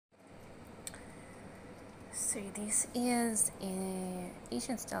So this is an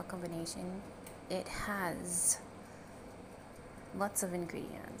Asian style combination. It has lots of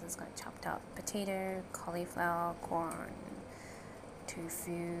ingredients. It's got chopped up potato, cauliflower, corn,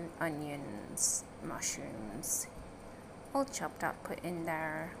 tofu, onions, mushrooms, all chopped up, put in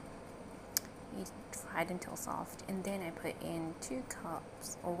there. You fry it until soft, and then I put in 2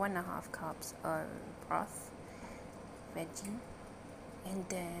 cups or 1.5 cups of broth, veggie, and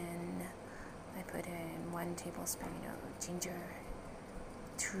then I put in 1 tablespoon of ginger,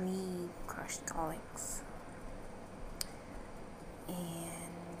 3 crushed garlics,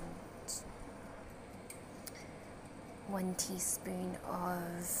 and 1 teaspoon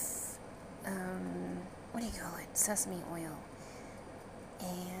of what do you call it? Sesame oil,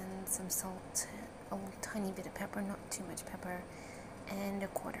 and some salt, a tiny bit of pepper, not too much pepper, and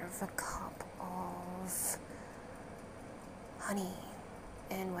 1/4 cup of honey,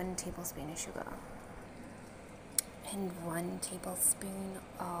 and 1 tablespoon of sugar, and 1 tablespoon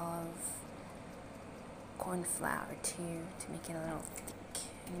of corn flour to make it a little thick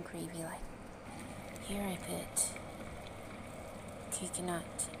and gravy-like. Here I put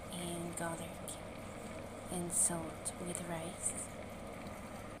coconut and garlic and salt with rice.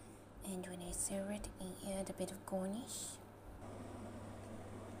 And when I serve it, I add a bit of garnish.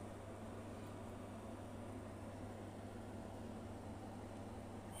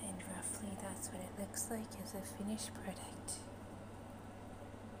 And roughly that's what it looks like as a finished product.